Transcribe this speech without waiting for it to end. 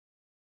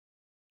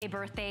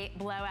birthday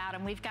blowout,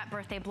 and we've got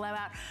birthday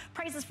blowout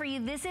prices for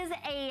you. This is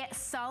a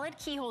solid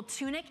keyhole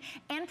tunic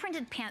and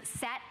printed pants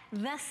set,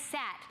 the set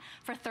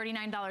for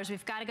 $39.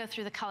 We've got to go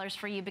through the colors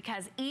for you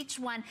because each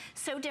one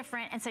so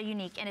different and so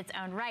unique in its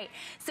own right.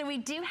 So we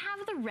do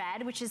have the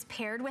red, which is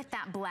paired with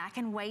that black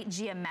and white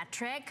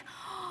geometric.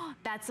 Oh,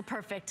 that's a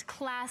perfect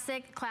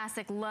classic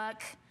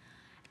look.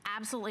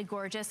 Absolutely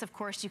gorgeous. Of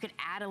course, you could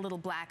add a little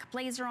black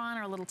blazer on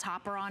or a little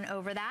topper on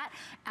over that.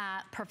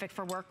 Perfect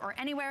for work or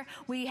anywhere.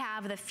 We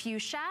have the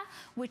fuchsia,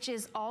 which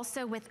is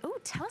also with, ooh,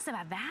 tell us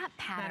about that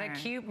pattern. Got a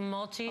cute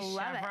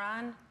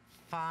multi-chevron.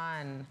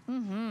 Fun.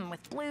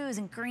 With blues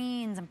and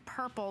greens and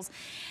purples.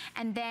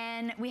 And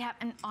then we have,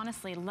 and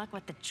honestly, look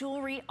what the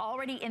jewelry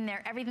already in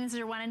there. Everything's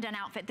your one and done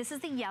outfit. This is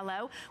the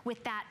yellow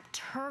with that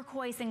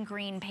turquoise and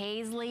green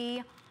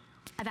paisley.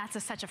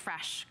 That's such a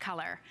fresh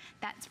color.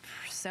 That's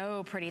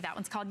so pretty. That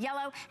one's called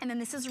yellow. And then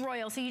this is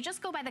royal. So you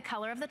just go by the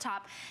color of the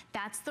top.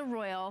 That's the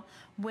royal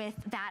with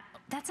that.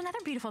 That's another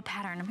beautiful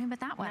pattern. I mean, with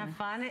that one. Isn't that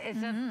fun? It's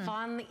a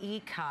fun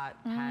E-cut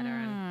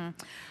pattern.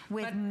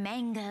 With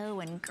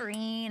mango and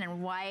green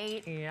and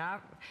white.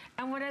 Yep.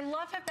 And what I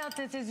love about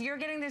this is you're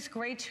getting this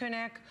great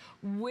tunic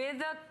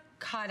with a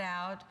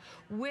cutout,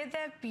 with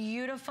that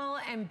beautiful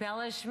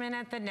embellishment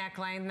at the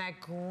neckline, that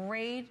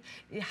great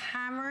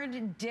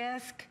hammered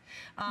disc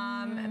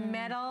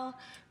metal,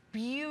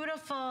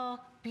 beautiful,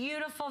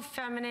 beautiful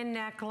feminine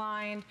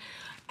neckline.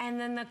 And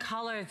then the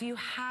colors, you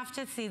have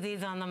to see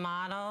these on the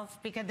models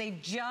because they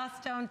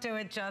just don't do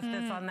it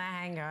justice on the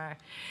hanger.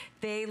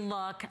 They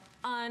look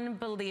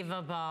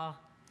unbelievable.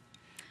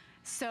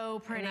 So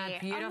pretty. Isn't that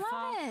beautiful?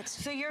 I love it.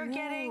 So you're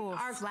getting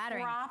our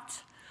flattering.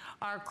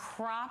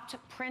 cropped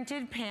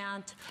printed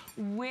pant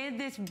with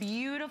this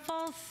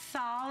beautiful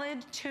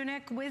solid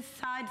tunic with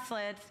side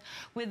slits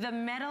with the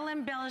metal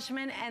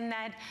embellishment and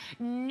that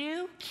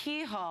new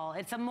keyhole.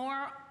 It's a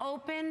more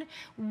open,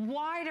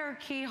 wider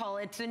keyhole.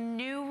 It's a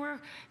newer,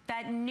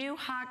 that new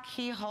hot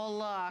keyhole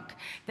look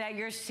that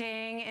you're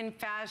seeing in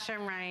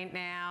fashion right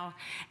now.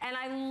 And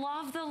I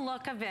love the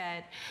look of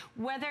it.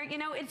 Whether, you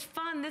know, it's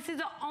fun. This is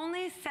the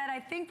only set I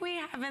think we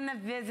have in the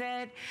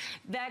visit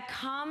that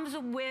comes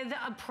with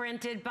a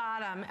printed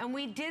bottom. And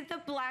we did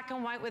the black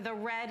and white with the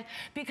red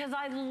because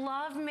I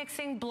love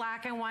mixing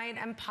black and white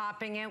and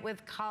popping it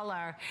with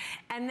color.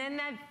 And then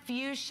that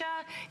fuchsia,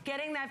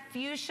 getting that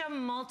fuchsia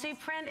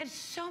multi-print is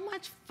so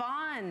much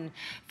fun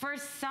for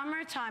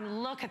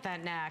summertime. Look at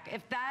that neck.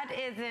 If that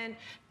isn't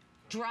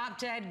drop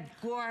dead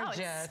gorgeous.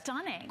 Oh, it's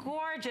stunning.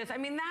 Gorgeous. I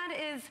mean, that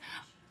is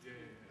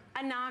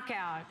a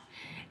knockout.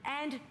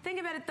 And think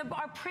about it,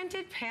 our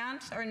printed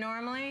pants are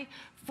normally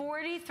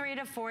 $43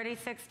 to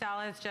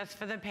 $46 just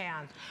for the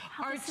pants.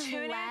 Our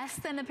tunic, less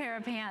than a pair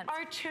of pants.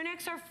 Our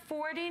tunics are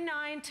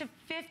 $49 to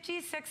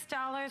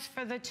 $56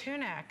 for the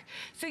tunic.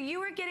 So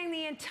you are getting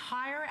the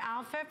entire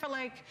outfit for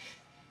like,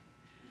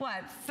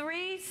 what,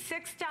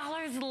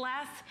 $6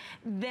 less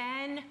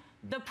than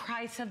the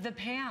price of the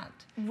pant.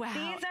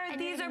 Wow.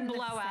 These are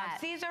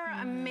blowouts. These are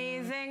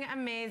amazing,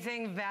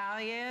 amazing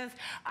values.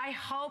 I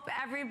hope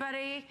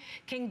everybody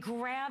can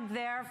grab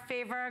their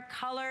favorite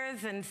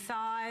colors and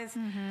size.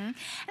 And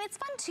it's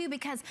fun too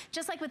because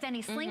just like with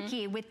any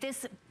Slinky, with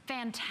this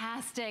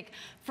fantastic,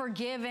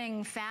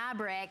 forgiving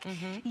fabric,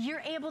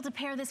 you're able to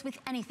pair this with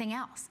anything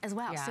else as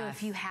well. Yes. So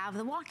if you have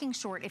the walking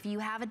short, if you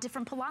have a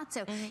different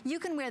palazzo, you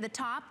can wear the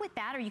top with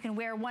that, or you can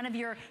wear one of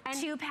your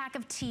 2-pack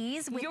of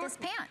tees with this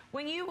pant.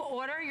 When you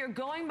order, you're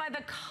going by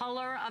the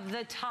color of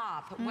the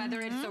top,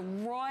 whether it's the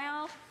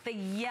royal, the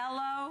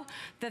yellow,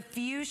 the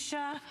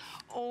fuchsia,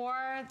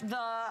 or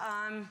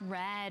the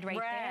red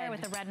there with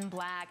the red and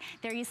black.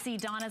 There you see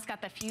Donna's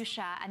got the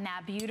fuchsia and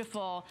that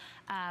beautiful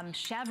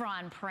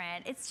chevron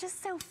print. It's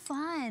just so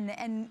fun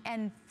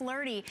and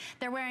flirty.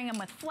 They're wearing them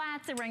with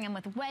flats, they're wearing them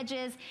with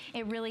wedges.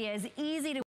 It really is easy to